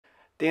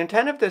The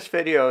intent of this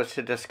video is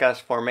to discuss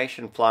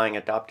formation flying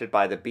adopted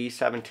by the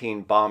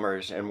B-17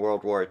 bombers in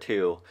World War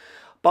II.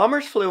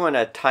 Bombers flew in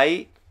a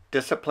tight,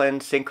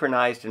 disciplined,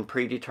 synchronized, and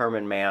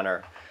predetermined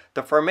manner.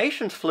 The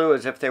formations flew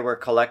as if they were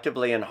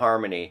collectively in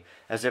harmony,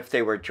 as if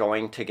they were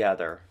joined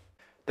together.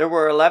 There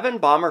were 11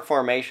 bomber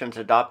formations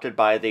adopted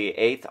by the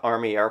 8th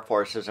Army Air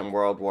Forces in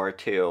World War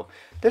II.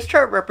 This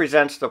chart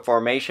represents the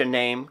formation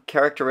name,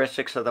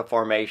 characteristics of the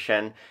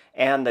formation,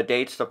 and the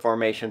dates the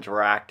formations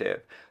were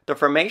active. The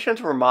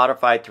formations were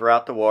modified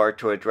throughout the war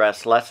to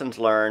address lessons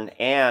learned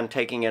and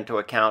taking into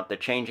account the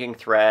changing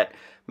threat,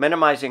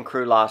 minimizing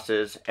crew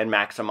losses, and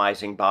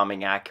maximizing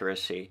bombing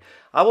accuracy.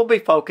 I will be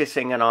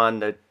focusing on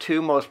the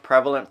two most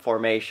prevalent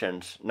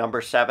formations,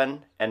 number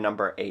 7 and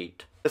number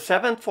 8. The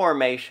 7th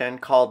formation,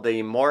 called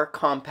the More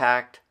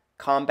Compact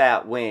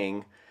Combat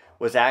Wing,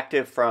 was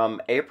active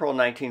from April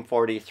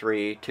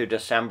 1943 to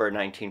December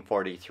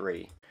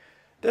 1943.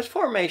 This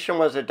formation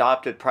was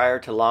adopted prior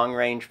to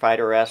long-range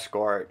fighter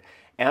escort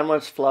and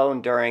was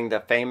flown during the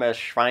famous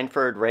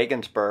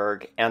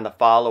Schweinfurt-Regensburg and the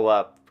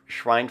follow-up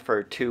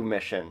Schweinfurt II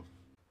mission.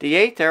 The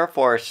 8th Air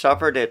Force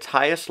suffered its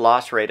highest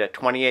loss rate at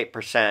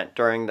 28%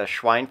 during the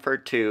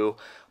Schweinfurt II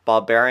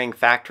ball-bearing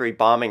factory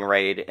bombing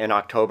raid in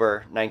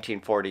October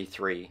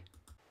 1943.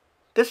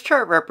 This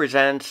chart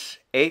represents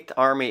 8th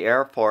Army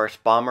Air Force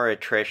bomber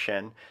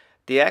attrition.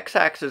 The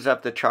x-axis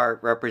of the chart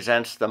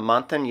represents the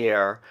month and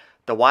year.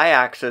 The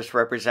y-axis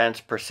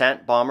represents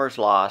percent bombers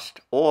lost,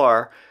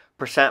 or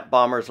percent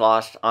bombers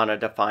lost on a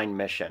defined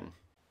mission.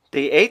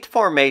 The 8th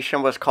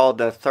formation was called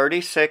the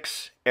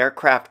 36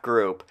 Aircraft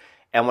Group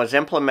and was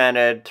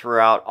implemented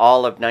throughout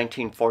all of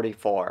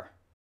 1944.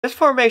 This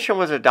formation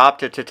was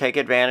adopted to take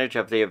advantage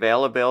of the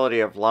availability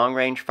of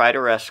long-range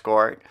fighter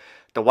escort,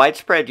 the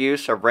widespread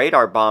use of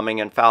radar bombing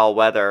in foul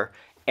weather,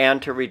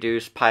 and to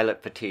reduce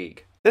pilot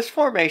fatigue. This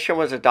formation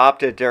was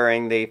adopted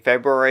during the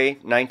February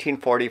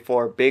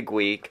 1944 Big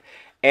Week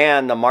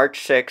and the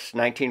March 6,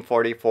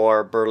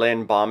 1944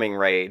 Berlin bombing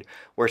raid,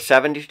 where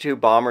 72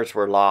 bombers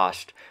were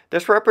lost.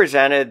 This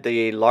represented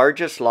the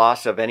largest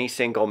loss of any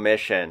single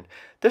mission.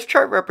 This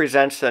chart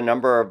represents the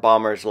number of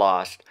bombers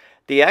lost.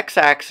 The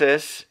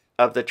x-axis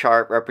of the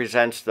chart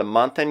represents the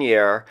month and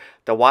year.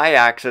 The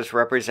y-axis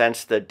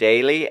represents the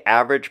daily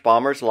average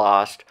bombers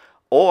lost,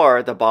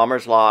 or the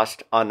bombers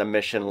lost on the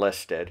mission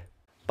listed.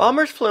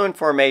 Bombers flew in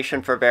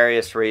formation for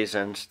various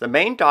reasons. The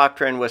main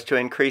doctrine was to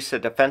increase the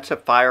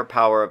defensive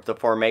firepower of the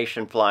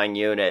formation flying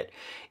unit.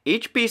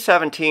 Each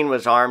B-17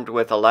 was armed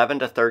with 11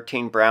 to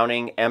 13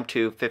 Browning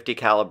M2 50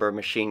 caliber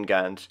machine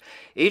guns.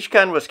 Each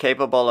gun was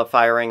capable of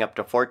firing up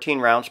to 14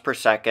 rounds per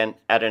second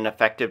at an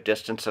effective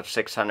distance of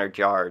 600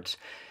 yards.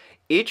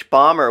 Each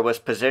bomber was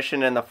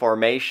positioned in the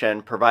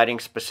formation, providing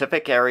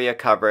specific area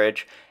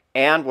coverage,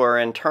 and were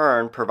in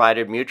turn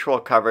provided mutual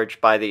coverage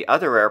by the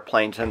other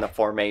airplanes in the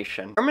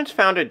formation. Germans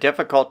found it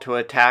difficult to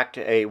attack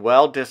a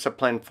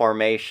well-disciplined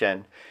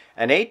formation.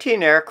 An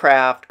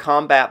 18-aircraft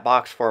combat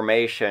box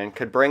formation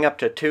could bring up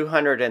to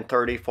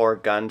 234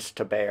 guns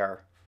to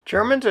bear.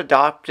 Germans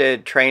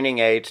adopted training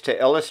aids to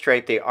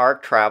illustrate the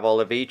arc travel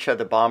of each of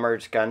the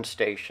bombers' gun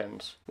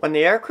stations. When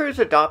the aircrews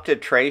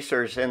adopted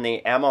tracers in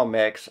the ammo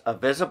mix, a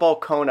visible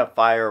cone of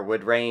fire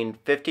would rain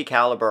 50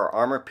 caliber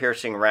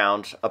armor-piercing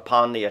rounds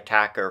upon the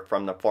attacker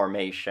from the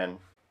formation.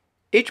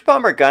 Each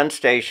bomber gun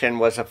station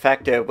was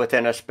effective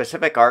within a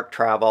specific arc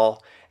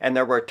travel, and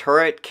there were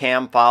turret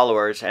cam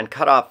followers and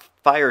cutoff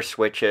fire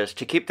switches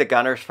to keep the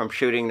gunners from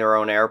shooting their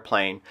own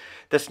airplane.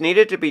 This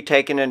needed to be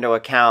taken into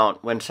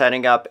account when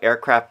setting up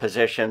aircraft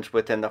positions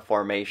within the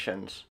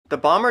formations. The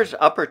bomber's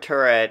upper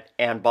turret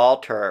and ball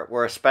turret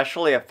were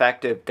especially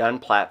effective gun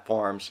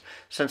platforms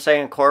since they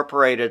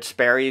incorporated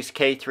Sperry's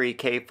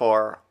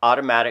K3-K4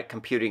 automatic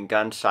computing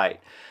gun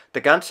sight.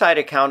 The gun sight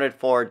accounted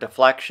for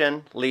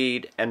deflection,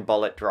 lead, and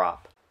bullet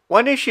drop.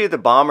 One issue the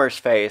bombers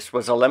faced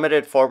was a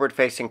limited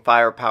forward-facing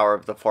firepower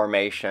of the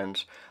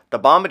formations. The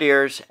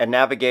bombardiers and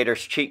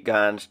navigators' cheek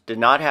guns did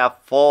not have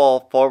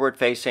full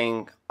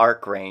forward-facing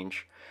arc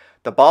range.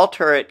 The ball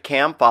turret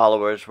cam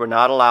followers would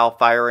not allow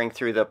firing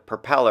through the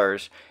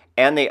propellers,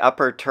 and the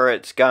upper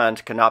turret's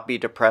guns could not be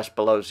depressed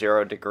below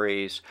 0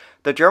 degrees.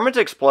 The Germans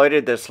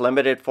exploited this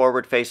limited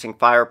forward-facing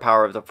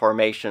firepower of the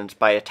formations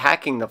by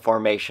attacking the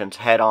formations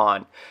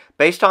head-on.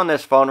 Based on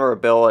this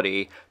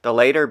vulnerability, the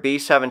later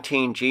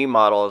B-17G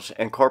models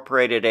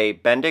incorporated a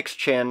Bendix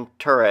chin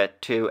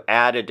turret to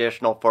add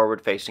additional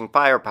forward-facing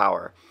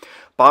firepower.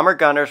 Bomber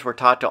gunners were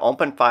taught to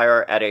open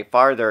fire at a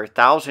farther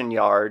 1,000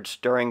 yards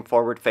during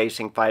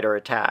forward-facing fighter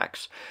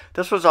attacks.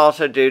 This was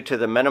also due to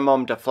the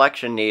minimum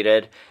deflection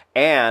needed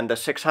and the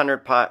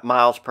 600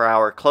 miles per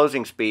hour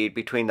closing speed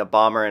between the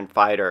bomber and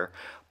fighter.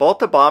 Both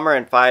the bomber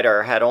and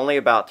fighter had only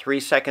about 3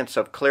 seconds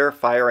of clear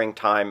firing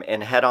time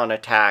in head-on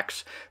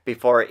attacks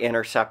before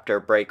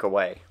interceptor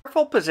breakaway. The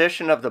careful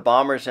position of the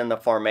bombers in the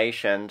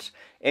formations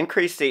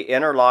increased the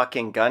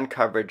interlocking gun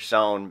coverage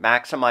zone,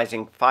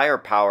 maximizing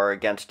firepower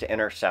against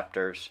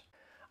interceptors.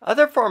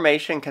 Other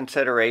formation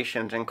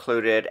considerations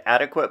included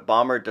adequate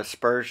bomber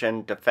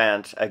dispersion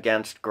defense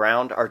against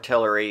ground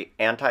artillery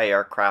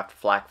anti-aircraft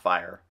flak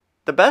fire.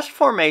 The best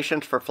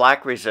formations for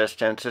flak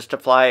resistance is to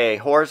fly a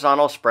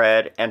horizontal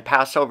spread and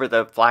pass over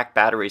the flak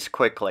batteries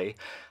quickly.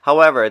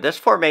 However, this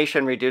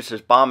formation reduces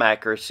bomb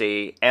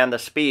accuracy and the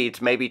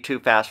speeds may be too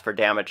fast for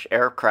damaged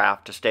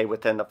aircraft to stay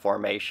within the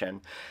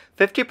formation.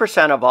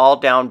 50% of all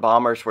downed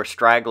bombers were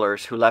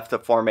stragglers who left the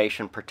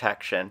formation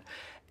protection.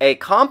 A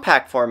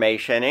compact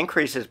formation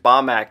increases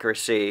bomb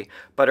accuracy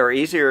but are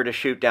easier to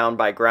shoot down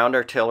by ground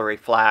artillery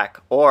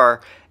flak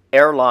or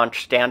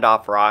air-launched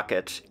standoff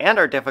rockets and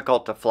are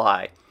difficult to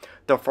fly.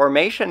 The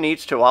formation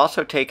needs to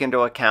also take into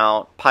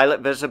account pilot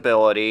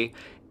visibility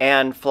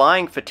and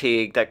flying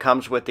fatigue that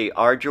comes with the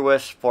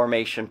arduous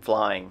formation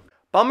flying.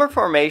 Bomber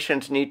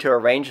formations need to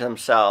arrange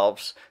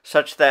themselves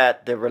such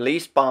that the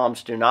released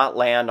bombs do not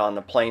land on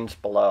the planes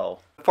below.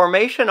 The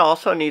formation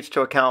also needs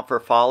to account for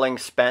falling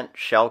spent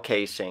shell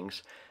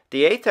casings.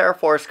 The 8th Air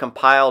Force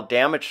compiled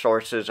damage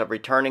sources of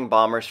returning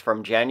bombers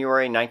from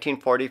January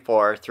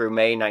 1944 through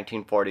May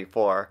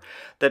 1944.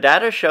 The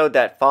data showed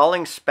that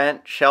falling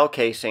spent shell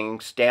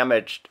casings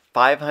damaged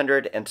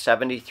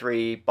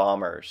 573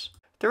 bombers.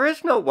 There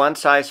is no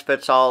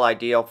one-size-fits-all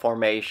ideal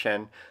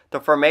formation.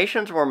 The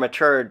formations were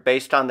matured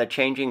based on the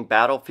changing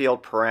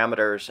battlefield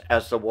parameters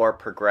as the war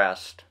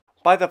progressed.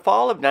 By the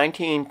fall of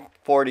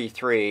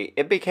 1943,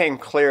 it became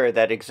clear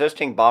that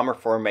existing bomber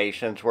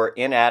formations were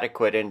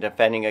inadequate in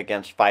defending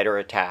against fighter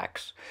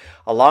attacks.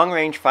 A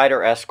long-range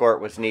fighter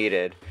escort was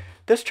needed.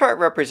 This chart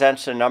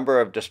represents the number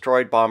of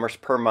destroyed bombers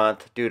per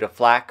month due to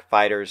flak,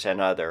 fighters,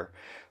 and other.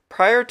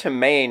 Prior to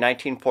May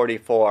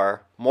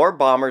 1944, more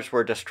bombers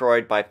were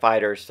destroyed by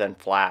fighters than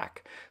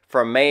flak.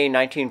 From May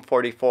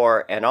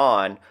 1944 and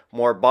on,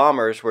 more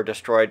bombers were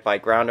destroyed by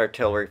ground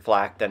artillery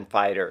flak than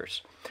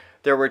fighters.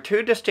 There were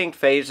two distinct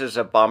phases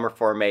of bomber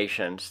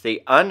formations,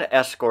 the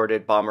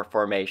unescorted bomber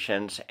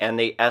formations and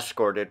the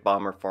escorted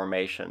bomber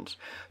formations.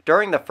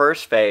 During the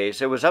first phase,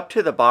 it was up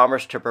to the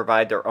bombers to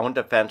provide their own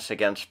defense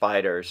against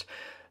fighters.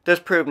 This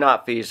proved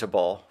not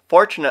feasible.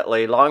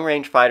 Fortunately,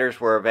 long-range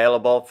fighters were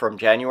available from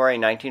January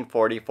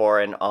 1944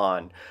 and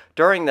on.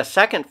 During the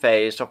second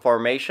phase, the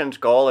formation's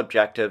goal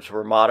objectives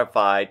were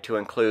modified to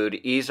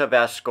include ease of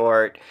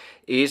escort,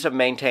 ease of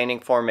maintaining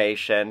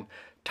formation,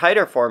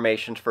 tighter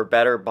formations for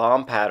better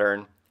bomb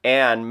pattern,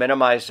 and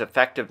minimized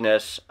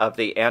effectiveness of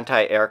the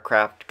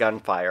anti-aircraft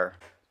gunfire.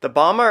 The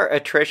bomber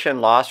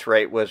attrition loss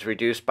rate was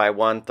reduced by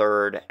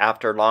 1/3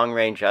 after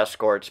long-range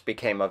escorts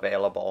became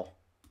available.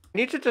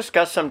 We need to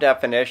discuss some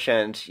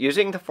definitions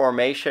using the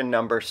formation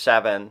number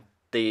 7,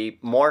 the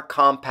more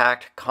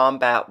compact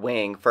combat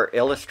wing, for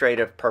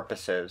illustrative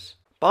purposes.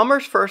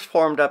 Bombers first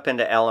formed up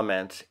into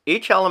elements.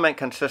 Each element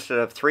consisted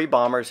of 3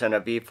 bombers in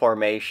a V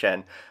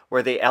formation,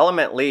 where the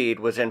element lead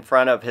was in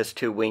front of his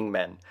 2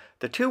 wingmen.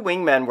 The 2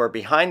 wingmen were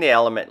behind the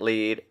element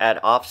lead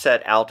at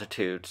offset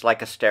altitudes,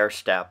 like a stair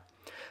step,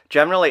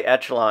 generally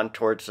echelon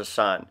towards the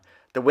sun.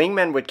 The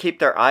wingmen would keep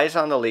their eyes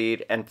on the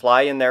lead and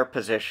fly in their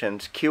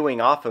positions,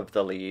 cueing off of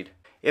the lead.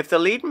 If the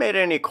lead made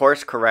any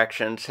course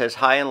corrections, his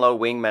high and low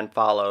wingmen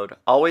followed,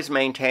 always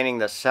maintaining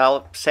the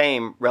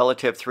same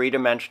relative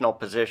 3-dimensional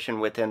position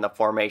within the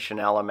formation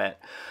element.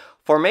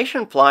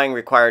 Formation flying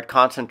required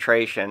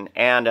concentration,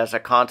 and as a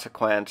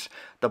consequence,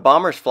 the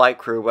bomber's flight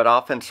crew would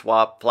often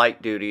swap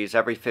flight duties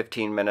every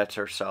 15 minutes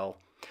or so.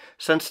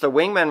 Since the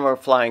wingmen were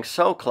flying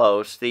so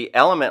close, the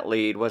element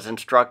lead was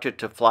instructed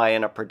to fly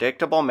in a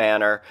predictable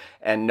manner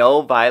and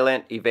no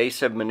violent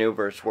evasive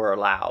maneuvers were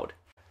allowed.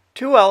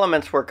 2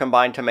 elements were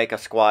combined to make a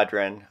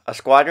squadron. A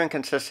squadron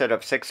consisted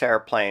of 6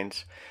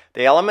 airplanes.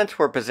 The elements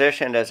were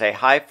positioned as a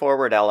high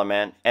forward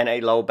element and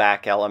a low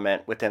back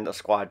element within the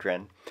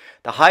squadron.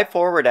 The high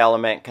forward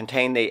element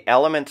contained the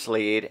element's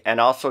lead and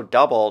also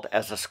doubled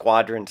as the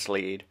squadron's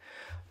lead.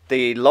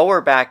 The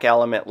lower back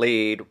element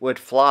lead would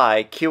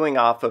fly cueing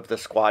off of the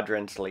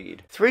squadron's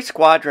lead. 3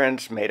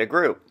 squadrons made a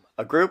group.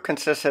 A group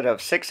consisted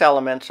of 6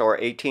 elements or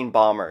 18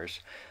 bombers.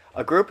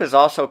 A group is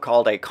also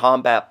called a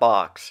combat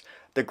box.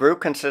 The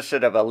group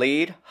consisted of a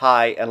lead,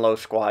 high, and low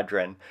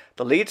squadron.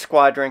 The lead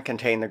squadron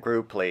contained the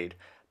group lead.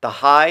 The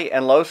high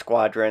and low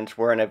squadrons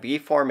were in a V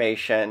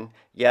formation,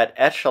 yet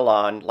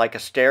echelon like a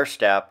stair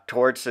step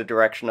towards the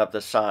direction of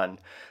the sun.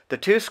 The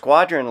 2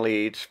 squadron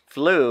leads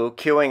flew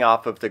cueing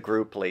off of the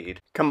group lead.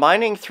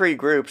 Combining 3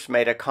 groups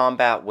made a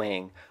combat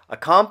wing. A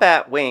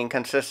combat wing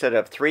consisted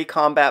of 3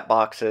 combat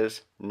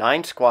boxes,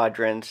 9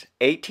 squadrons,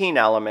 18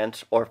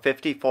 elements, or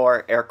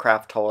 54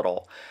 aircraft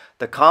total.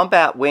 The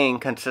combat wing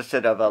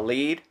consisted of a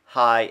lead,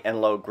 high,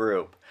 and low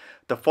group.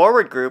 The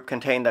forward group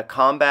contained the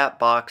combat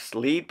box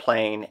lead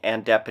plane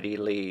and deputy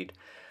lead.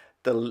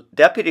 The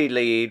deputy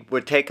lead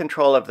would take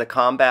control of the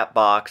combat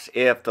box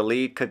if the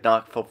lead could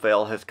not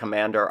fulfill his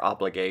commander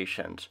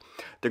obligations.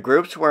 The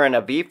groups were in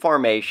a V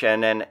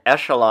formation and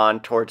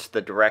echelon towards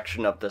the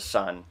direction of the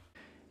sun.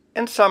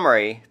 In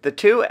summary, the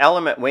 2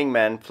 element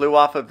wingmen flew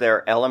off of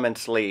their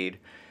element's lead.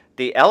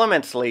 The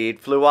element's lead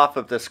flew off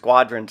of the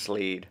squadron's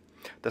lead.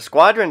 The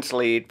squadron's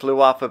lead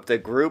flew off of the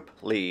group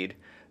lead.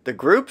 The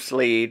group's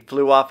lead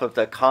flew off of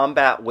the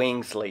combat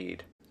wing's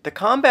lead. The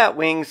combat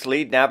wing's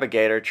lead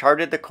navigator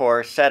charted the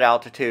course, set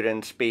altitude,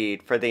 and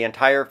speed for the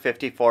entire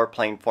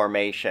 54-plane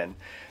formation.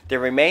 The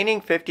remaining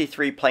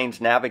 53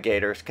 planes'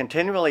 navigators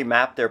continually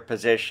mapped their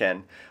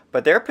position,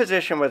 but their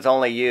position was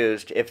only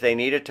used if they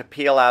needed to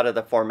peel out of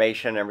the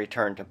formation and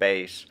return to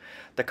base.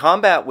 The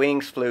combat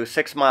wings flew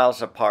 6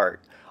 miles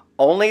apart.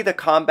 Only the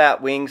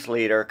combat wings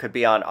leader could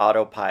be on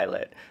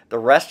autopilot. The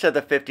rest of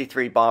the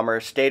 53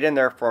 bombers stayed in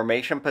their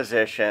formation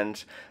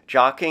positions,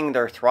 jockeying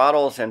their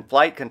throttles and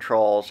flight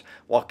controls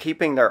while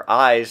keeping their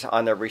eyes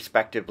on their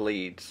respective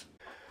leads.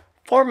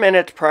 4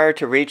 minutes prior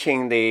to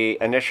reaching the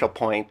initial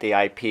point, the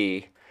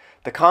IP,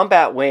 the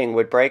combat wing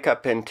would break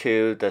up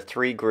into the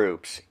 3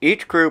 groups.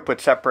 Each group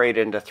would separate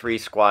into 3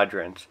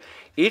 squadrons.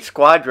 Each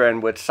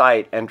squadron would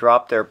sight and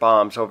drop their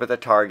bombs over the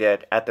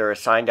target at their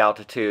assigned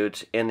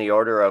altitudes in the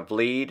order of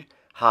lead,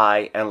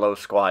 high, and low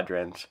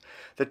squadrons.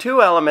 The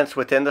 2 elements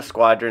within the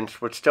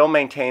squadrons would still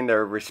maintain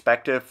their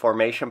respective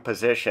formation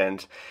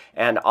positions,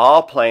 and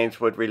all planes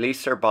would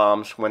release their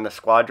bombs when the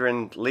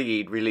squadron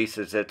lead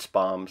releases its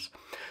bombs.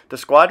 The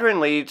squadron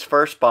lead's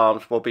first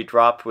bombs will be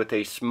dropped with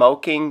a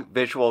smoking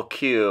visual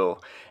cue,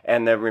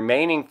 and the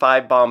remaining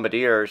 5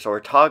 bombardiers or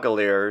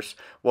toggleiers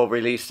will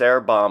release their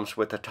bombs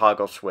with a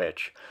toggle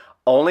switch.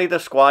 Only the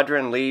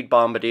squadron lead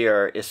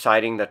bombardier is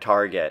sighting the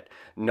target.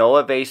 No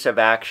evasive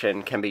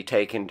action can be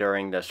taken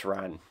during this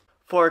run.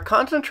 For a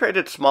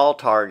concentrated small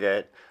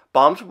target,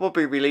 bombs will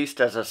be released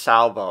as a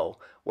salvo,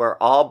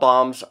 where all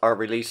bombs are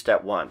released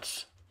at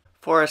once.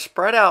 For a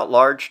spread out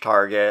large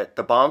target,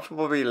 the bombs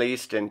will be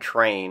released in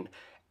train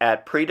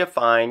at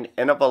predefined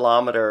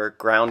intervalometer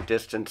ground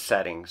distance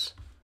settings.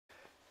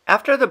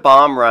 After the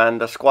bomb run,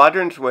 the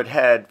squadrons would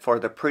head for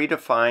the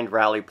predefined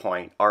rally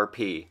point,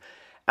 RP.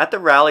 At the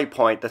rally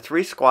point, the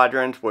 3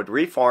 squadrons would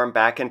reform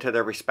back into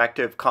their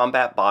respective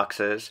combat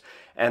boxes,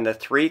 and the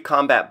 3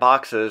 combat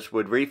boxes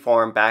would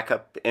reform back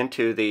up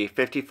into the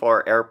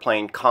 54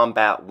 airplane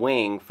combat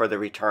wing for the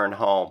return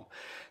home.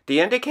 The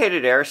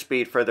indicated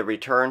airspeed for the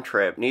return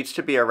trip needs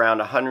to be around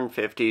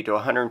 150 to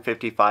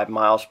 155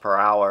 miles per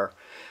hour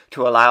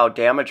to allow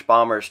damaged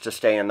bombers to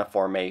stay in the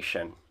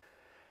formation.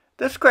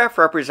 This graph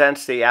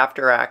represents the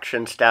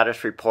after-action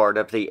status report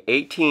of the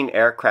 18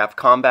 aircraft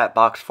combat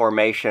box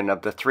formation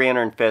of the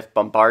 305th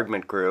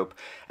Bombardment Group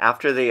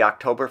after the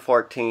October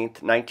 14,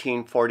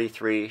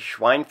 1943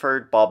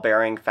 Schweinfurt ball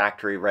bearing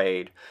factory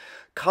raid.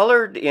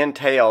 Colored-in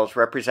tails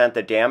represent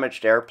the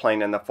damaged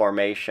airplane in the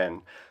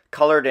formation.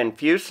 Colored-in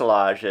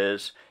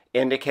fuselages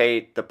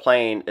indicate the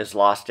plane is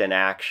lost in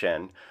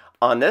action.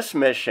 On this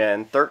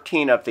mission,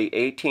 13 of the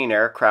 18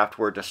 aircraft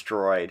were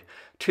destroyed.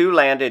 2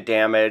 landed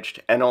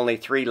damaged, and only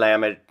 3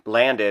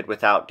 landed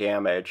without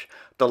damage.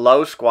 The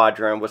low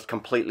squadron was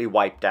completely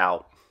wiped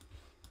out.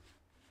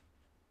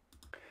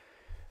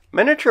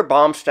 Miniature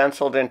bombs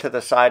stenciled into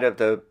the side of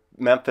the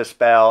Memphis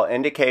Belle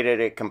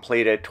indicated it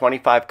completed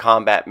 25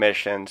 combat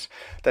missions.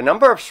 The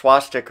number of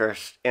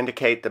swastikas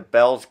indicate the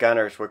Belle's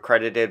gunners were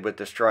credited with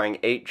destroying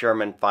 8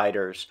 German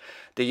fighters.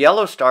 The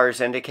yellow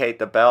stars indicate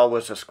the Belle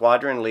was a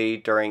squadron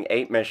lead during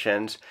 8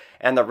 missions,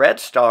 and the red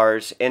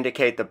stars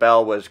indicate the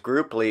Belle was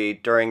group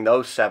lead during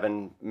those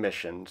 7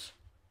 missions.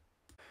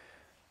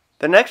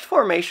 The next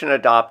formation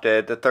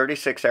adopted, the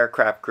 36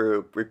 aircraft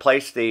group,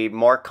 replaced the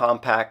more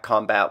compact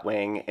combat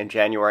wing in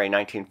January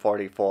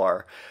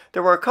 1944.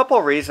 There were a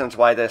couple reasons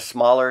why this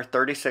smaller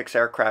 36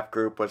 aircraft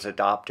group was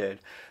adopted.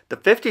 The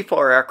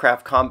 54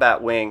 aircraft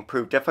combat wing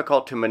proved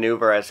difficult to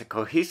maneuver as a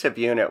cohesive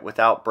unit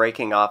without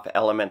breaking off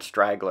element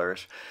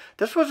stragglers.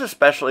 This was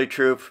especially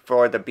true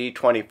for the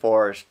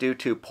B-24s due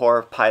to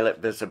poor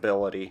pilot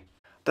visibility.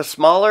 The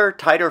smaller,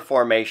 tighter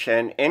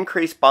formation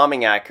increased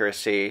bombing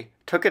accuracy,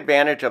 took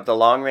advantage of the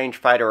long-range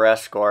fighter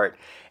escort,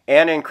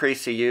 and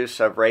increased the use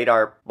of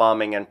radar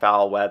bombing in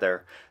foul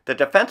weather. The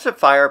defensive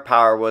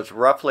firepower was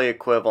roughly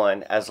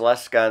equivalent as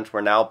less guns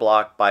were now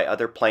blocked by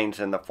other planes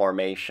in the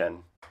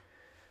formation.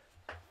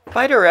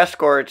 Fighter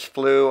escorts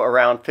flew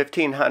around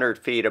 1,500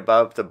 feet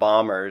above the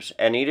bombers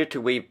and needed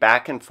to weave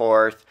back and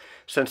forth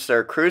since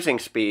their cruising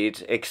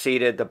speeds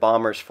exceeded the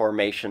bombers'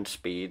 formation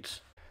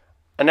speeds.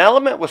 An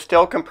element was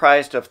still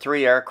comprised of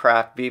 3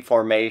 aircraft V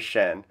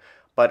formation,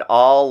 but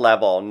all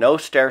level, no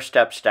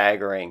stair-step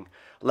staggering.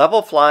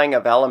 Level flying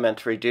of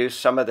elements reduced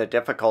some of the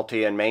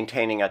difficulty in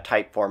maintaining a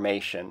tight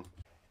formation.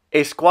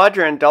 A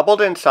squadron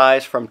doubled in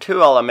size from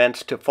 2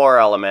 elements to 4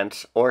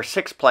 elements, or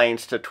 6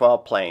 planes to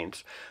 12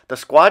 planes. The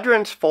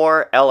squadron's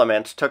 4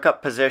 elements took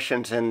up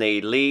positions in the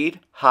lead,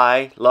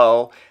 high,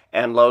 low,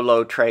 and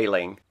low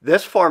trailing.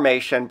 This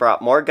formation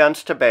brought more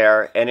guns to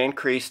bear and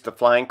increased the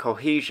flying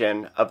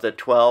cohesion of the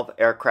 12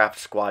 aircraft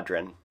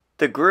squadron.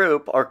 The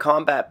group, or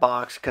combat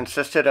box,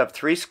 consisted of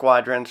 3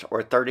 squadrons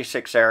or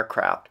 36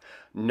 aircraft.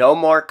 No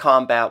more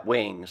combat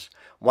wings.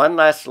 1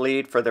 less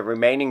lead for the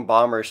remaining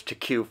bombers to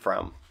cue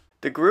from.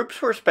 The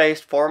groups were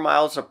spaced 4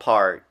 miles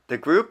apart. The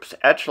groups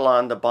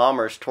echeloned the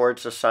bombers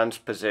towards the sun's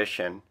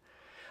position.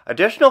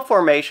 Additional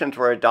formations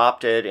were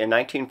adopted in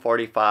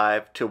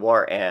 1945 to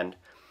war end.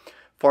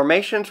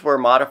 Formations were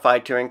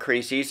modified to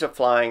increase ease of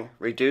flying,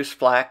 reduce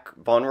flak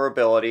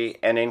vulnerability,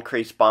 and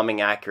increase bombing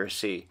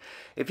accuracy.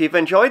 If you've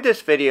enjoyed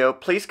this video,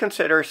 please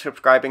consider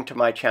subscribing to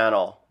my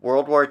channel,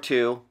 World War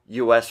II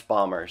U.S.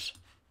 Bombers.